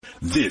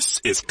This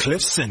is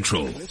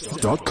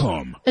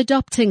CliffCentral.com.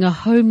 Adopting a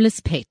homeless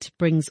pet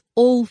brings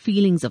all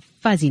feelings of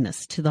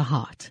fuzziness to the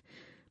heart.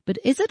 But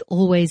is it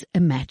always a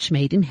match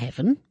made in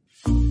heaven?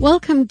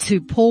 Welcome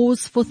to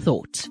Pause for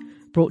Thought,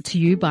 brought to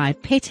you by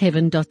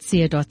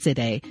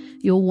petheaven.co.za,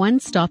 your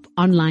one-stop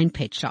online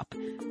pet shop.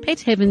 Pet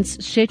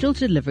Heaven's scheduled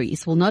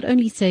deliveries will not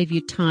only save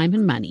you time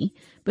and money,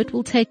 but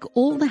will take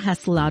all the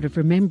hassle out of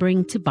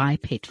remembering to buy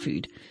pet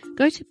food.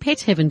 Go to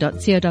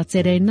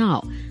petheaven.co.za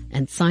now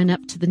and sign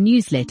up to the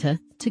newsletter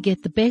to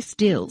get the best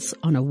deals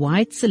on a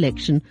wide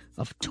selection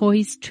of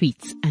toys,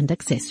 treats, and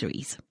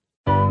accessories.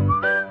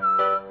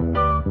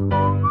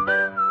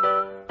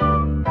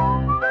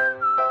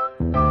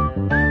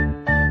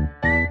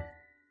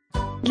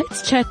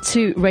 Let's chat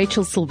to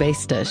Rachel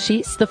Sylvester.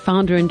 She's the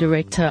founder and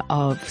director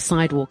of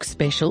Sidewalk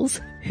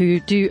Specials, who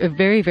do a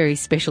very, very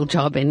special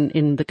job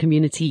in the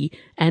community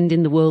and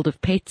in the world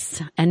of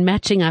pets and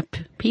matching up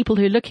people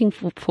who are looking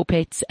for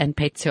pets and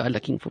pets who are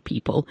looking for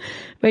people.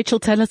 Rachel,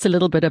 tell us a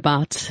little bit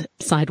about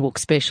Sidewalk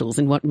Specials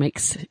and what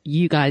makes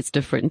you guys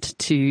different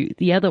to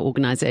the other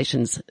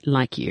organizations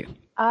like you.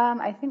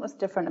 I think what's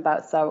different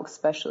about Sidewalk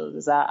Specials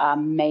is that our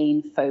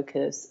main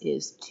focus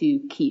is to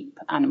keep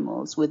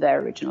animals with their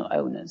original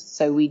owners.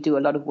 So we do a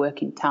lot of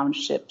work in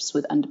townships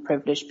with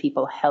underprivileged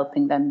people,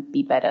 helping them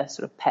be better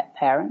sort of pet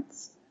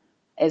parents.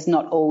 It's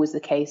not always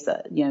the case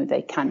that,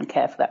 they can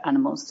care for their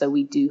animals. So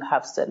we do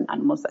have certain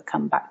animals that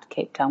come back to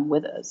Cape Town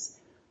with us.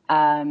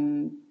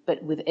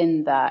 But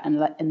within that,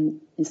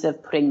 and instead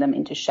of putting them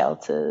into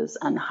shelters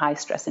and high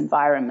stress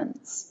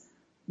environments,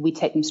 we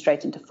take them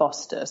straight into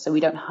foster. So we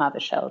don't have a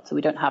shelter,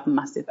 we don't have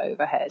massive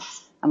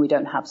overheads, and we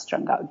don't have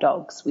strung out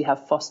dogs. We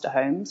have foster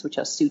homes, which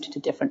are suited to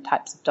different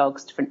types of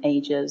dogs, different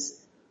ages.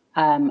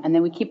 And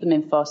then we keep them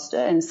in foster.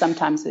 And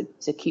sometimes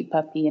it's a cute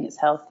puppy and it's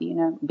healthy,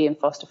 be in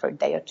foster for a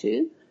day or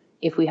two.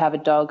 If we have a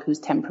dog whose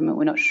temperament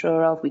we're not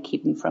sure of, we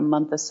keep them for a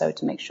month or so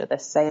to make sure they're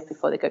safe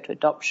before they go to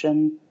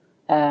adoption.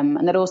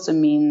 And that also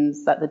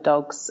means that the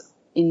dogs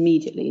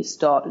immediately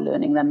start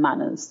learning their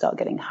manners, start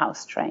getting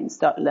house trained,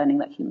 start learning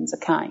that humans are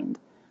kind.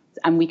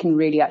 And we can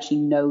really actually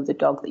know the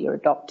dog that you're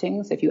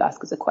adopting. So if you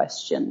ask us a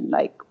question,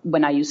 like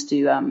when I used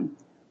to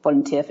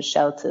volunteer for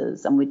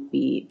shelters, and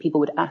people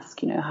would ask,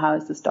 how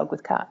is this dog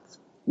with cats?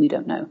 We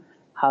don't know.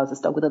 How is this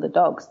dog with other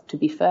dogs? To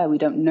be fair, we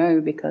don't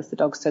know because the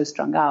dog's so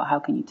strung out. How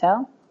can you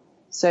tell?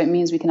 So it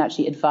means we can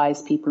actually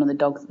advise people on the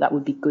dog that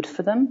would be good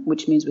for them,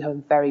 which means we have a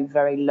very,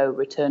 very low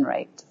return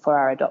rate for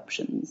our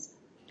adoptions.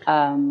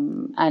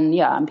 And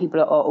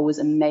people are always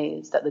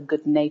amazed at the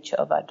good nature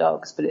of our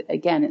dogs. But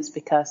it's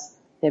because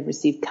they've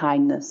received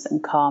kindness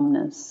and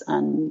calmness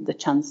and the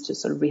chance to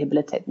sort of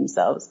rehabilitate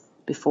themselves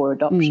before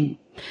adoption.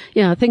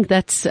 Yeah, I think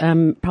that's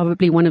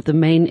probably one of the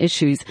main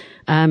issues.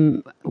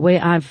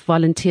 Where I've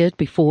volunteered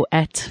before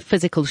at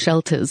physical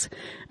shelters,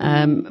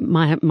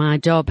 my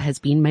job has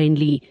been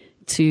mainly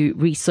to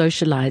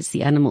re-socialize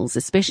the animals,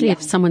 especially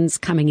if someone's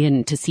coming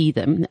in to see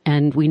them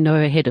and we know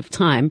ahead of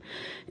time,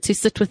 to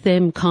sit with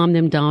them, calm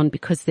them down,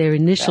 because their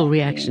initial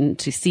reaction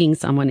to seeing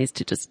someone is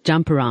to just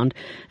jump around.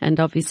 And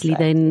obviously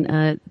then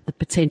the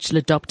potential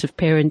adoptive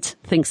parent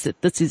thinks that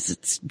this is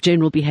its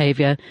general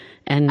behavior.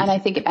 And I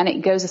think, and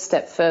it goes a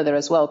step further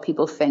as well.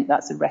 People think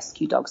that's a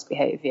rescue dog's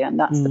behavior. And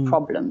that's the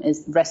problem,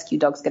 is rescue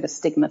dogs get a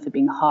stigma for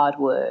being hard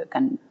work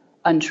and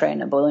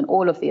untrainable and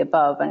all of the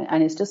above.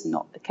 And it's just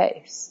not the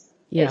case.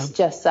 Yeah. It's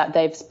just that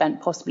they've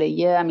spent possibly a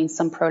year. I mean,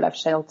 some pro-life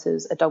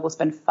shelters, a dog will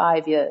spend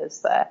 5 years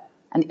there,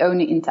 and the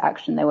only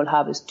interaction they will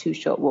have is 2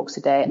 short walks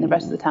a day, and the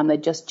rest of the time they're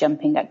just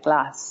jumping at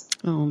glass,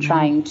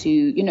 trying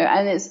to,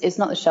 and it's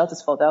not the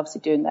shelter's fault. They're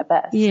obviously doing their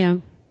best. Yeah.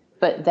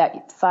 But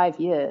that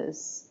 5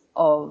 years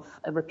of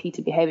a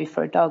repeated behavior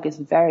for a dog is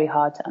very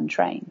hard to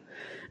untrain.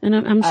 And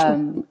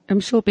I'm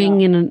sure being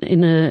in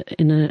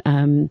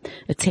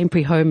a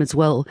temporary home as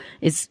well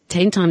is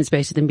 10 times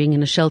better than being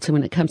in a shelter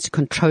when it comes to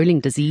controlling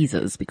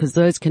diseases, because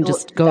those can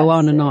just go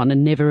on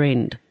and never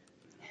end.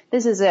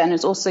 This is it. And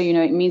it's also,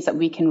 it means that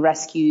we can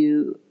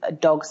rescue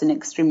dogs in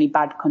extremely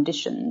bad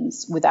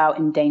conditions without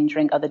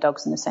endangering other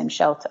dogs in the same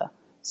shelter.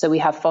 So we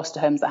have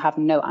foster homes that have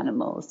no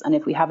animals. And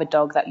if we have a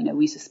dog that,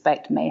 we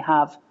suspect may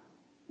have,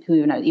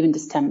 even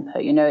distemper,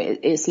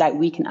 it's like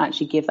we can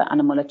actually give that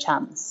animal a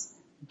chance.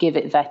 Give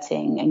it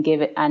vetting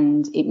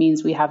and it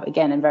means we have,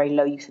 again, a very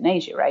low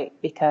euthanasia rate,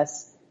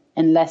 because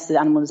unless the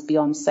animal is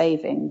beyond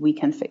saving, we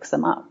can fix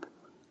them up.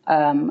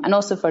 And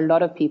also for a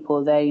lot of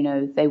people,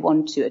 they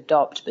want to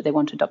adopt, but they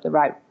want to adopt the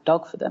right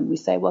dog for them. We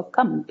say, well,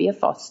 come, be a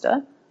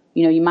foster.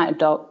 You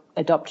might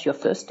adopt your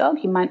first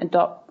dog. You might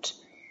adopt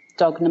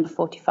dog number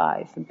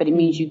 45, but it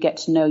means you get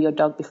to know your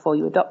dog before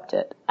you adopt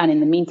it. And in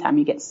the meantime,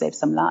 you get to save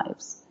some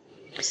lives.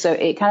 So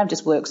it kind of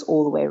just works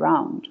all the way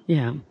around.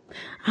 Yeah.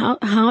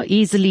 How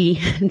easily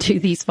do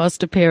these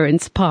foster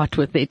parents part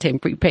with their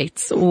temporary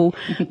pets, or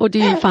do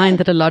you find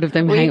that a lot of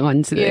them hang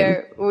on to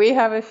them? We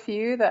have a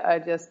few that are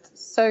just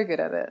so good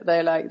at it.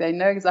 They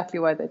know exactly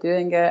why they're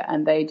doing it,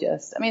 and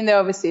they're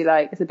obviously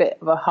it's a bit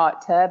of a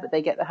heart tear, but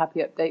they get the happy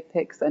update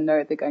pics and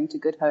know they're going to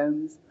good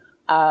homes.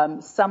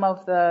 Some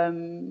of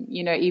them,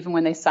 even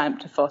when they sign up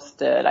to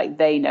foster, like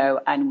they know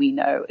and we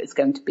know it's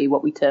going to be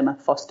what we term a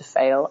foster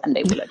fail, and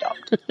they will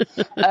adopt. But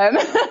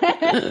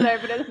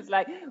it's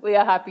like, we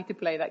are happy to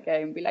play that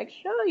game. Be like,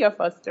 sure, you're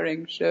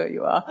fostering. Sure,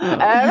 you are.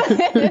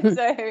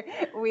 So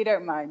we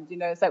don't mind,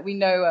 it's like we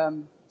know,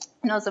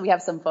 and also we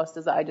have some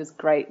fosters that are just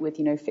great with,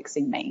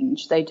 fixing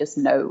mange. They just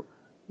know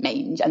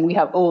mange, and we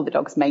have all the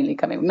dogs mainly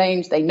coming with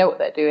mange. They know what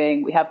they're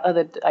doing. We have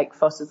other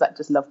fosters that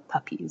just love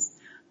puppies.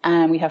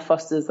 And we have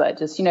fosters that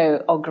just,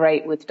 are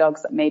great with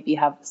dogs that maybe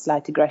have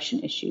slight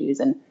aggression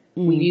issues. And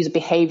we use a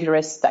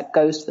behaviorist that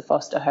goes to the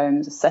foster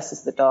homes,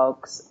 assesses the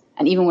dogs.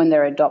 And even when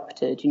they're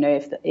adopted,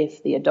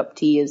 if the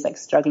adoptee is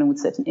struggling with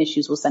certain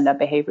issues, we'll send our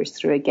behaviorists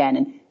through again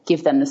and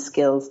give them the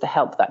skills to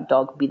help that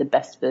dog be the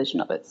best version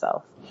of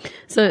itself.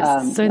 So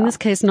in this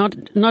case, not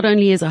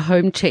only is a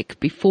home check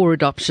before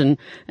adoption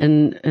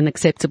an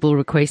acceptable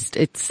request,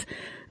 it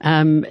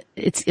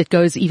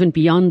goes even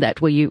beyond that,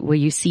 where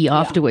you see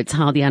afterwards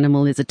how the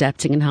animal is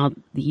adapting and how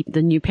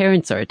the new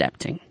parents are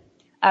adapting.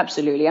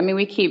 Absolutely. I mean,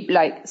 we keep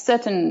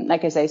certain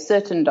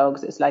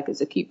dogs,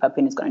 it's a cute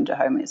puppy and it's gone into a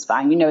home and it's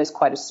fine. It's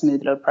quite a smooth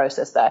little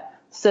process there.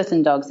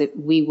 Certain dogs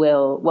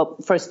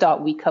for a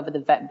start, we cover the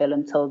vet bill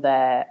until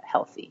they're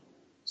healthy.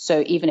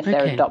 So even if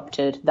they're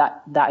adopted,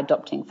 that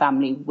adopting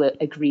family will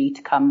agree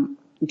to come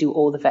do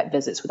all the vet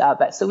visits with our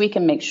vet, so we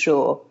can make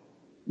sure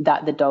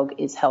that the dog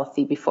is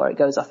healthy before it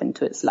goes off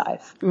into its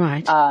life.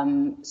 Right.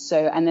 And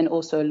then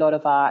also a lot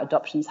of our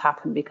adoptions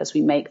happen because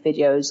we make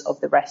videos of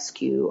the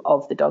rescue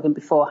of the dog and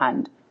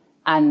beforehand.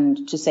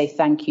 And to say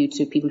thank you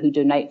to people who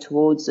donate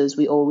towards us,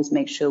 we always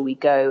make sure we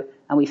go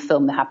and we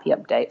film the happy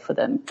update for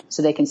them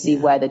so they can see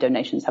where the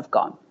donations have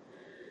gone.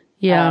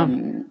 Yeah.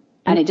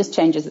 And it just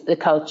changes the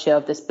culture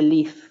of this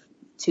belief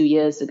 3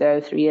 years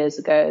ago,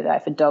 that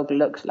if a dog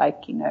looked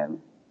like,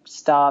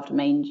 starved,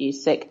 mangy,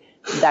 sick,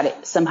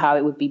 that somehow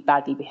it would be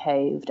badly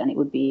behaved and it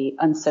would be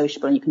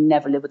unsociable and you can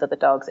never live with other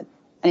dogs. And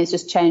it's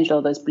just changed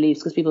all those beliefs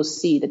because people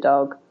see the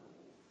dog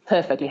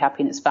perfectly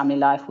happy in its family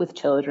life with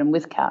children,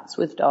 with cats,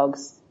 with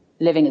dogs,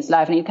 living its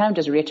life. And it kind of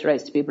just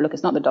reiterates to people, look,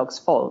 it's not the dog's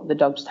fault. The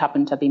dog just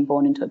happened to have been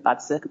born into a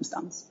bad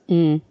circumstance.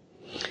 And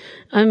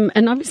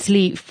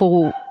obviously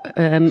for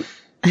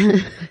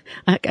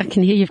I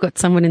can hear you've got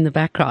someone in the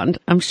background.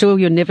 I'm sure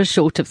you're never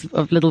short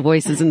of little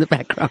voices in the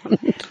background.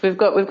 We've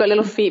got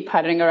little feet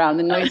pattering around,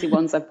 the noisy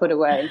ones I've put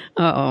away.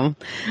 So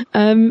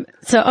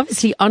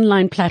obviously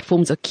online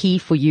platforms are key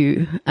for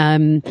you,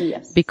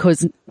 yes.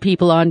 Because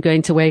people aren't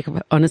going to wake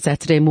up on a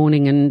Saturday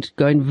morning and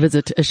go and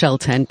visit a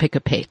shelter and pick a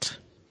pet.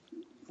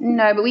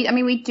 No, but we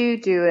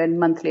do a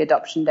monthly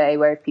adoption day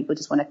where if people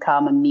just want to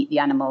come and meet the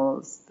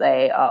animals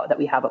that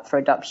we have up for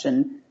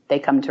adoption, they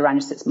come to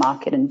Ranjitsit's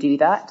Market and do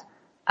that.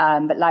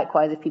 But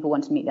likewise, if people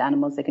want to meet the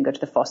animals, they can go to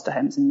the foster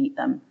homes and meet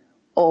them.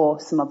 Or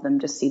some of them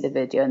just see the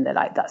video and they're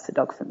like, that's the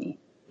dog for me.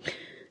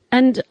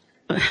 And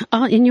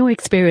in your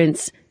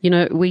experience,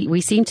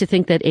 we seem to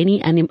think that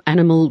any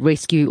animal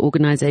rescue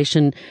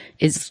organization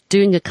is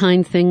doing a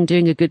kind thing,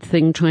 doing a good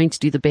thing, trying to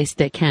do the best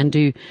they can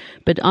do.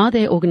 But are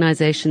there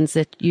organizations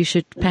that you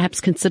should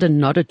perhaps consider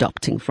not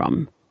adopting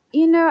from?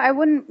 I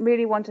wouldn't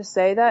really want to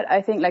say that.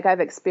 I think I've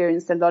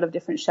experienced a lot of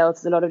different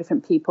shelters, a lot of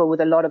different people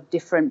with a lot of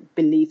different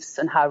beliefs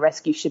on how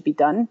rescue should be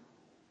done.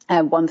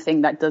 And one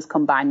thing that does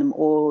combine them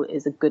all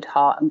is a good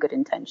heart and good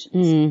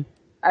intentions.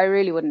 I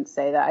really wouldn't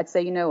say that. I'd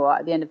say,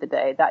 at the end of the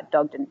day, that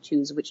dog didn't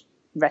choose which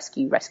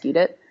rescued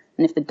it.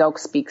 And if the dog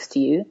speaks to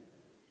you,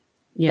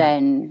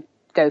 then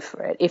go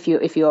for it. If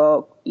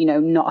you're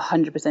not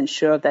 100%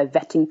 sure of their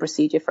vetting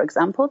procedure, for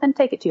example, then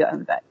take it to your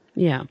own vet.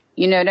 Yeah.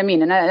 You know what I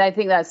mean? And I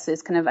think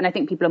it's kind of, and I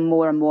think people are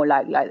more and more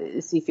like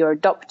this. If you're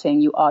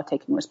adopting, you are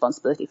taking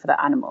responsibility for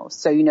that animal.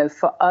 So,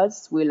 for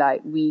us,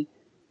 we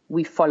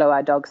follow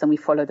our dogs and we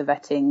follow the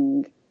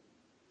vetting,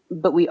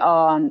 but we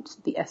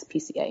aren't the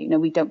SPCA.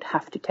 We don't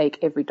have to take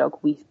every dog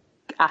we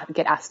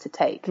get asked to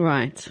take.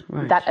 Right.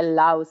 That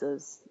allows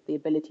us the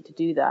ability to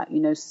do that.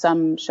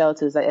 Some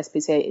shelters like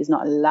SPCA is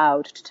not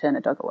allowed to turn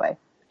a dog away.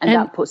 And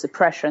that puts a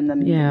pressure on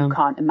them you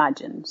can't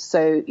imagine.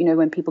 So,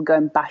 when people go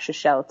and bash a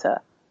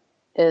shelter,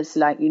 it's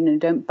like,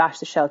 don't bash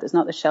the shelter. It's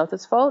not the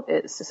shelter's fault.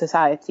 It's the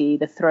society,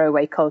 the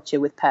throwaway culture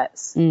with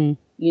pets.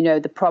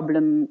 The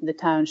problem, the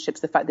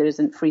townships, the fact there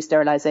isn't free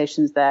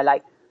sterilizations there.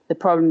 The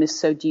problem is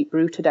so deep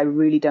rooted. I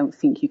really don't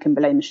think you can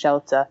blame the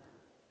shelter.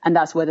 And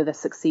that's whether they're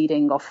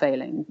succeeding or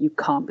failing. You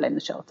can't blame the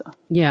shelter.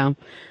 Yeah.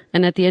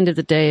 And at the end of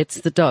the day,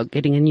 it's the dog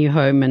getting a new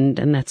home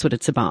and that's what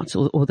it's about,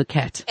 or the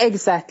cat.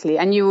 Exactly.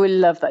 And you will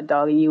love that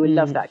dog and you will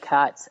love that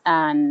cat.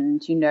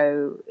 And,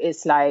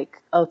 it's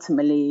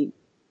ultimately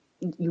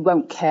you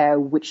won't care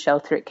which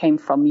shelter it came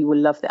from. You will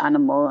love the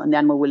animal and the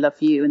animal will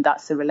love you. And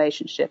that's the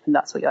relationship and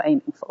that's what you're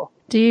aiming for.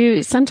 Do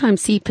you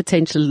sometimes see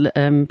potential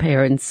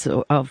parents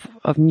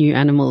of new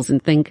animals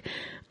and think,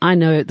 I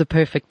know the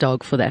perfect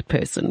dog for that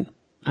person?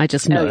 I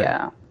just know. Oh,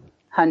 yeah,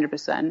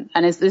 100%.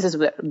 And this is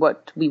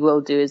what we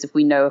will do is if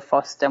we know a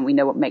foster and we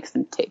know what makes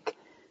them tick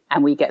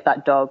and we get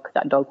that dog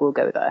will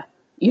go there.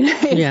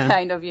 It's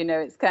kind of,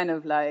 it's kind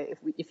of like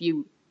if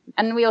you,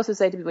 and we also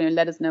say to people,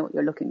 let us know what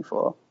you're looking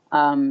for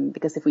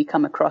because if we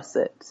come across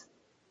it,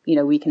 you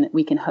know, we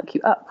can hook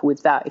you up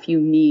with that if you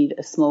need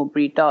a small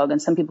breed dog.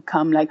 And some people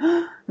come like,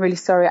 oh, I'm really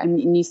sorry, it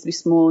needs to be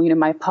small, you know,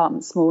 my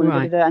apartment's small,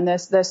 right. and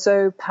they're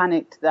so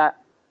panicked that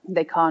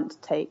they can't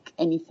take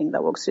anything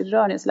that walks through the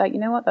door. And it's like, you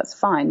know what, that's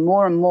fine.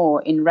 More and more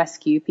in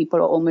rescue, people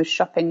are almost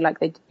shopping like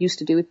they used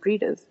to do with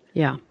breeders.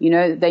 Yeah. You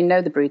know, they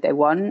know the breed they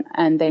want,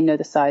 and they know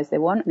the size they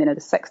want, and they know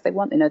the sex they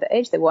want, they know the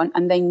age they want,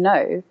 and they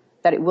know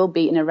that it will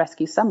be in a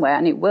rescue somewhere,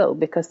 and it will,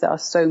 because there are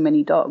so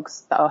many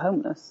dogs that are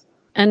homeless.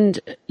 And,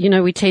 you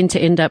know, we tend to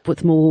end up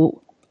with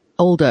more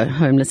older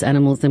homeless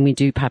animals than we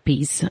do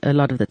puppies a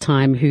lot of the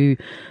time who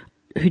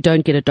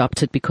don't get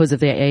adopted because of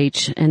their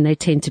age, and they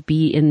tend to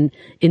be in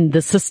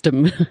the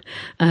system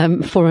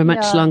for a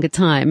much longer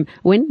time.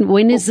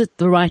 When is it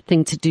the right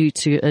thing to do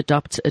to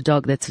adopt a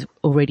dog that's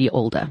already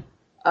older?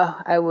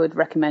 Oh, I would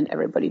recommend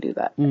everybody do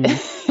that.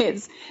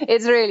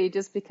 It's really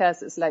just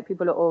because it's like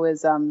people are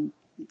always,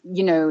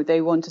 you know,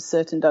 they want a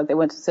certain dog, they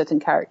want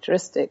certain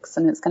characteristics.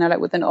 And it's kind of like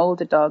with an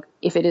older dog,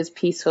 if it is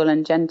peaceful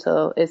and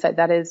gentle, it's like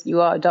you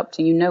are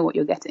adopting, you know what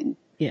you're getting.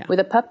 Yeah. With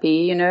a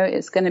puppy, you know,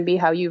 it's going to be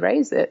how you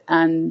raise it.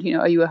 And, you know,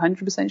 are you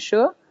 100%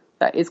 sure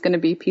that it's going to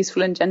be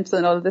peaceful and gentle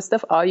and all of this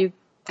stuff? Are you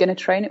going to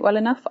train it well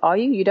enough? Are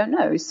you? You don't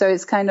know. So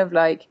it's kind of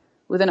like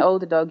with an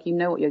older dog, you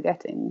know what you're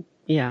getting.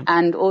 Yeah.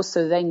 And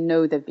also they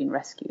know they've been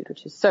rescued,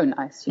 which is so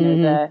nice. You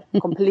know,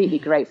 they're completely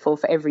grateful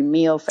for every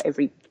meal, for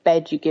every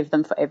bed you give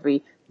them, for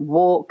every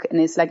walk. And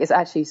it's like, it's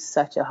actually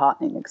such a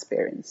heartening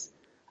experience.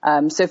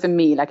 So for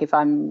me, like if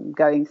I'm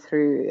going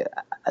through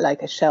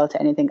like a shelter,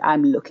 anything,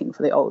 I'm looking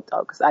for the old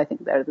dogs. I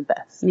think they're the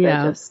best.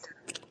 Yeah.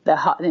 They're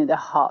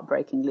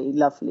heartbreakingly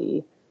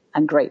lovely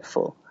and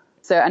grateful.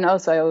 So, and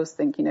also I always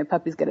think, you know,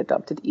 puppies get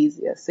adopted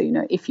easier. So, you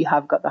know, if you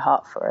have got the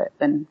heart for it,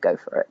 then go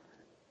for it.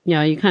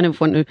 Yeah, you kind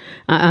of want to,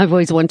 I've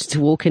always wanted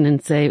to walk in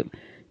and say,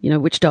 you know,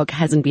 which dog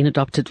hasn't been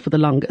adopted for the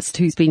longest?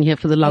 Who's been here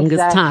for the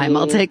longest time?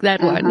 I'll take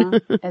that one.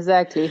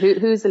 Exactly.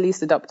 Who's the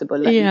least adoptable?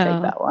 Let me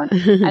take that one.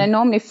 And I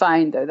normally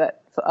find, though,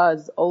 that for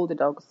us, older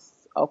dogs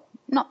are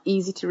not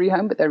easy to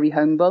rehome, but they're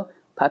rehomable.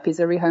 Puppies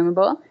are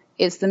rehomable.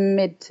 It's the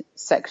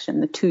mid-section,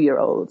 the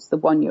 2-year-olds, the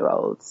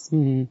 1-year-olds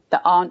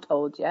that aren't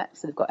old yet,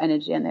 so they've got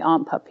energy, and they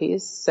aren't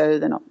puppies, so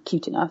they're not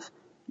cute enough.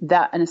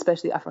 That, and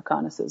especially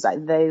Afrikaners,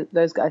 like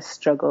those guys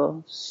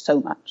struggle so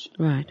much.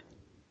 Right.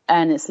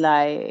 And it's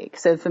like,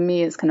 so for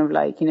me, it's kind of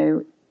like, you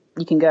know,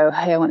 you can go,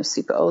 hey, I want a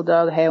super old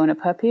dog. Hey, I want a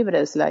puppy. But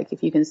it's like,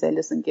 if you can say,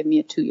 listen, give me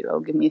a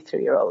 2-year-old, give me a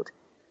 3-year-old,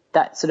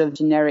 that sort of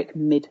generic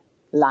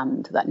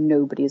mid-land that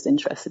nobody is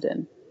interested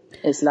in.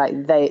 It's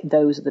like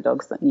those are the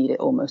dogs that need it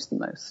almost the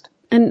most.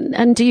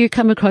 And do you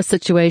come across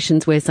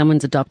situations where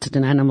someone's adopted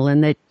an animal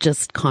and they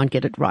just can't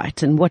get it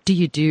right? And what do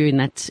you do in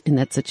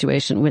that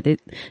situation where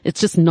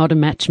it's just not a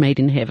match made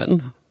in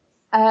heaven?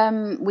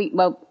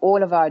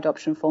 All of our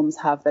adoption forms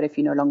have that if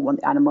you no longer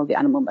want the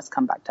animal must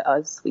come back to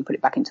us. We put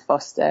it back into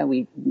foster.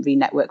 We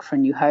re-network for a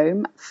new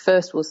home.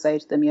 First, we'll say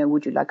to them, you know,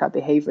 would you like our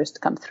behaviorists to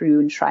come through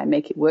and try and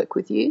make it work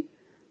with you?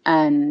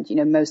 And, you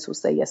know, most will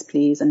say, yes,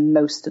 please. And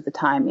most of the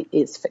time it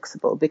is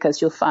fixable, because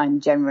you'll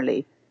find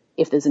generally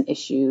if there's an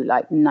issue,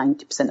 like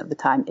 90% of the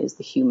time is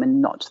the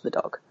human, not the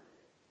dog,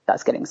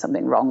 that's getting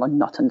something wrong or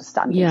not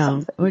understanding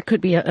something. Or it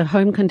could be a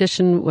home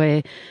condition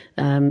where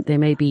there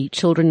may be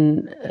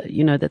children,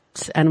 you know,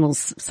 that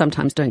animals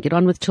sometimes don't get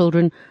on with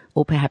children,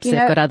 or perhaps they've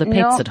got other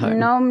pets at home.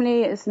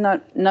 Normally it's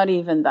not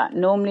even that.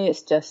 Normally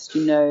it's just,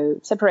 you know,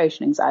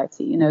 separation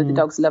anxiety. You know, the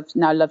dog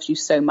now loves you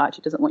so much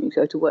it doesn't want you to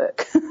go to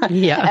work.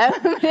 Yeah.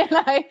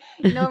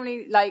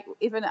 Normally, like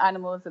if an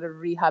animal sort of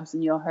rehabs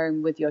in your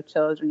home with your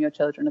children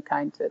are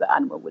kind to the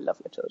animal, will love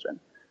your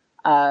children.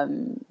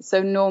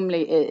 So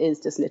normally it is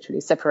just literally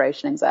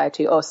separation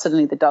anxiety, or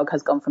suddenly the dog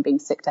has gone from being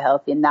sick to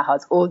healthy and now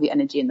has all the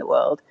energy in the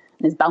world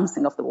and is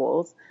bouncing off the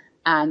walls.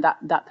 And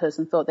that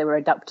person thought they were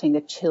adopting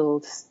a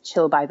chill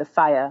by the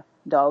fire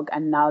dog,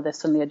 and now they're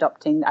suddenly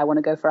adopting, I want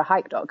to go for a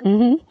hike dog.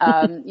 You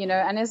know,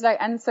 and it's like,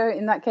 and so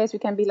in that case we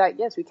can be like,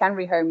 yes, we can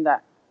rehome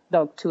that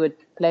dog to a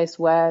place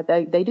where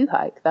they do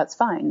hike. That's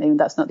fine.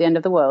 That's not the end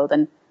of the world.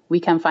 And we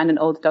can find an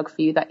older dog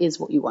for you that is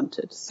what you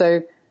wanted.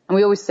 So, and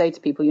we always say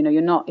to people, you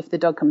know, if the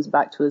dog comes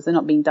back to us, they're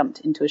not being dumped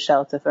into a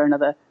shelter for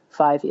another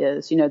 5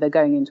 years. You know, they're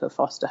going into a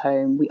foster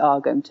home. We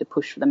are going to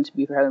push for them to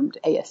be rehomed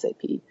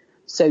ASAP.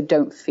 So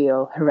don't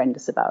feel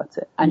horrendous about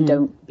it, and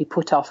don't be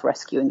put off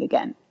rescuing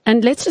again.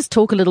 And let's just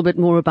talk a little bit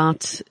more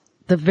about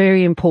the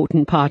very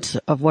important part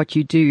of what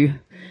you do,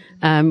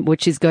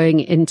 which is going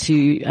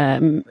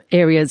into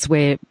areas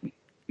where,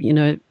 you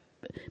know,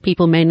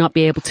 people may not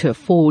be able to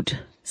afford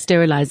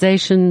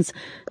sterilizations,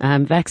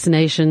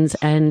 vaccinations,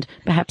 and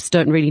perhaps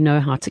don't really know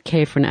how to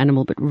care for an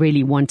animal, but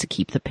really want to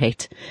keep the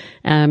pet.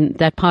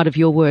 That part of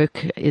your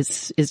work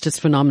is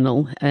just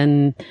phenomenal.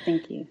 And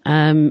thank you.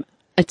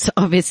 It's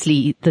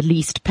obviously the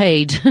least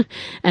paid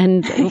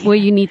and where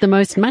you need the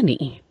most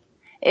money.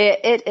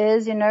 It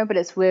is, you know, but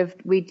it's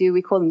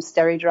we call them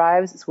steri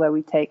drives. It's where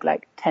we take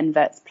like 10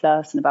 vets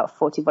plus and about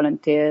 40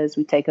 volunteers.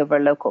 We take over a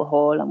local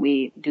hall and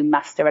we do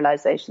mass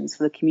sterilizations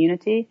for the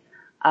community.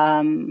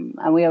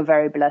 And we are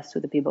very blessed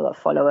with the people that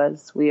follow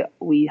us.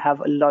 We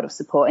have a lot of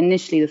support.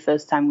 Initially, the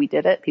first time we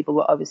did it, people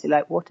were obviously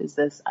like, what is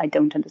this? I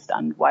don't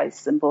understand why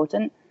this is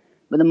important.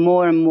 But the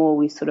more and more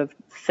we sort of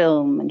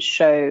film and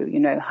show,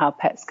 how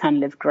pets can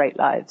live great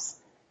lives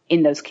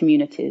in those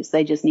communities,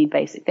 they just need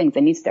basic things.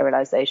 They need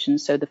sterilization.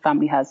 So the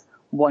family has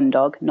one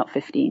dog, not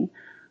 15.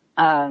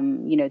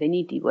 They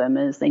need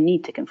dewormers, they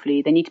need tick and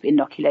flea, they need to be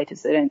inoculated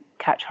so they don't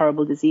catch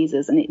horrible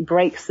diseases. And it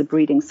breaks the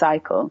breeding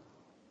cycle.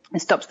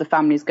 It stops the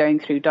families going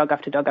through dog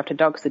after dog after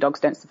dog because the dogs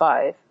don't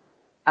survive.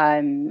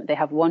 They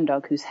have one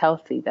dog who's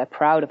healthy. They're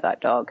proud of that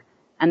dog.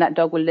 And that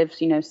dog will live,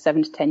 7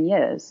 to 10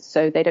 years.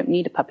 So they don't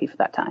need a puppy for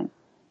that time.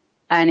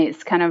 And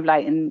it's kind of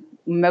like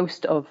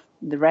most of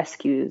the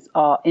rescues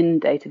are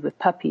inundated with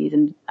puppies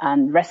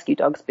and rescue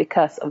dogs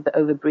because of the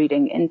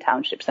overbreeding in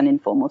townships and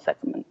informal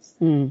settlements.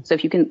 So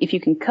if you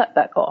can cut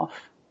that off,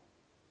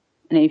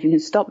 and if you can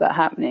stop that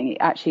happening, it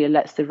actually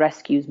lets the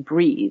rescues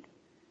breathe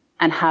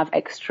and have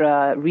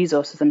extra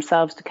resources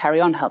themselves to carry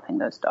on helping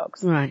those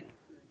dogs. Right.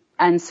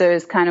 And so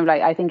it's kind of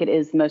like, I think it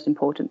is the most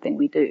important thing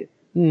we do.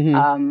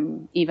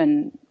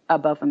 Even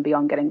above and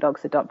beyond getting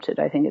dogs adopted,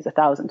 I think is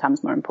 1,000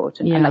 times more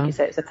important. Yeah. And like you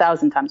said, it's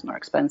 1,000 times more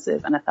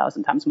expensive and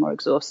 1,000 times more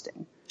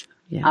exhausting.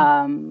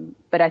 Yeah.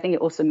 But I think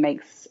it also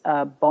makes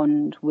a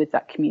bond with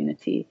that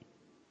community.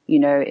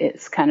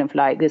 It's kind of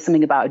like there's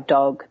something about a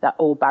dog that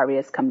all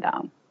barriers come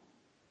down.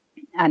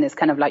 And it's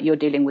kind of like you're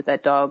dealing with their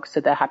dog,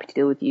 so they're happy to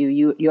deal with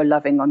you. You're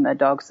loving on their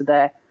dog, so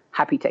they're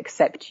happy to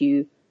accept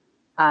you.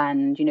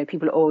 And,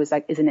 people are always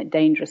like, isn't it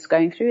dangerous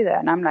going through there?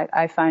 And I'm like,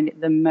 I find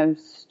it the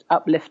most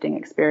uplifting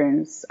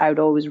experience. I would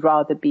always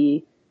rather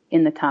be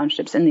in the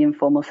townships, in the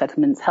informal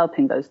settlements,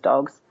 helping those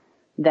dogs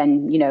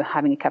than,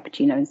 having a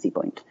cappuccino in Sea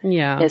Point.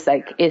 Yeah.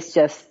 It's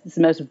just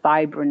the most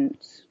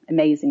vibrant,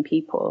 amazing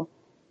people.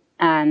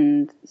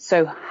 And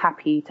so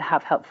happy to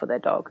have help for their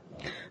dog.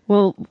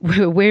 Well,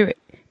 we're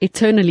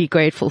eternally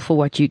grateful for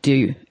what you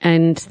do.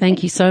 And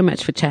thank you so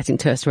much for chatting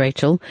to us,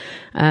 Rachel.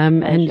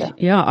 And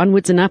yeah,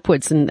 onwards and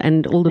upwards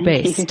and all the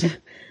best.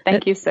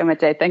 Thank you so much,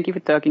 Jade. Thank you for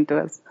talking to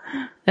us.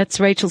 That's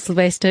Rachel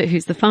Sylvester,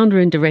 who's the founder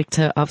and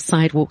director of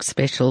Sidewalk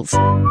Specials.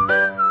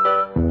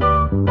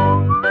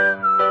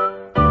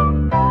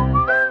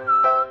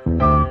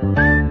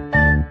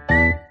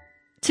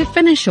 To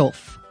finish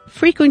off,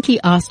 frequently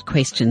asked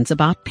questions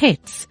about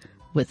pets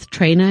with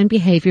trainer and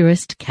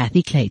behaviorist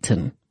Kathy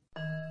Clayton.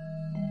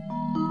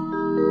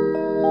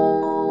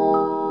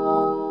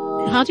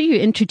 How do you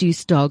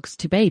introduce dogs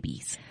to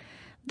babies?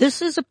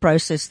 This is a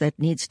process that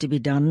needs to be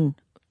done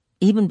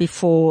even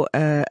before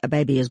a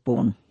baby is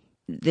born.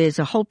 There's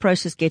a whole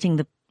process getting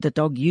the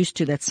dog used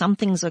to that some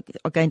things are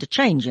going to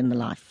change in the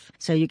life.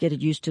 So you get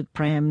it used to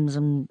prams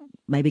and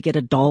maybe get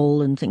a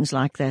doll and things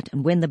like that.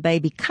 And when the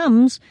baby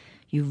comes,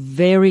 you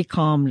very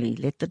calmly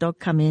let the dog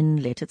come in,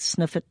 let it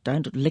sniff it,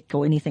 don't lick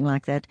or anything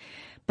like that.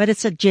 But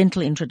it's a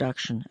gentle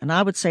introduction. And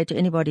I would say to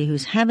anybody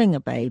who's having a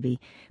baby,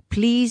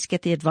 please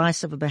get the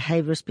advice of a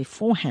behaviorist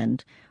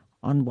beforehand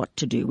on what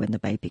to do when the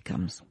baby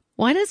comes.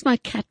 Why does my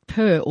cat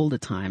purr all the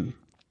time?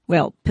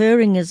 Well,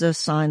 purring is a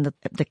sign that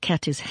the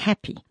cat is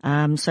happy.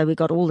 So we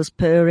got all this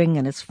purring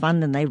and it's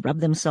fun and they rub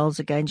themselves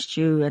against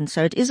you. And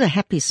so it is a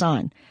happy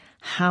sign.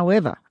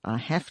 However, I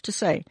have to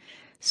say,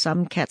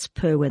 some cats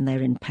purr when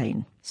they're in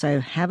pain.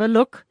 So have a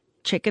look,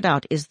 check it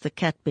out. Is the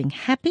cat being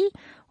happy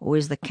or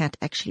is the cat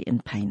actually in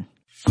pain?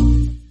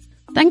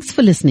 Thanks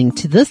for listening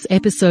to this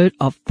episode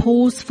of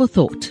Pause for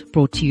Thought,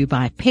 brought to you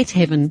by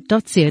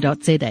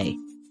petheaven.co.za.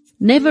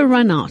 Never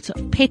run out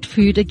of pet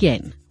food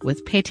again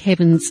with Pet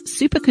Heaven's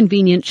super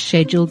convenient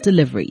scheduled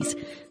deliveries.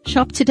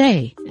 Shop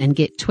today and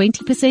get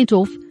 20%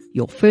 off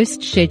your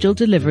first scheduled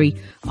delivery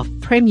of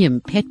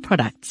premium pet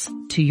products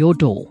to your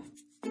door.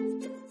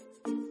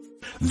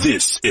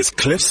 This is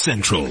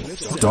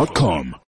CliffCentral.com.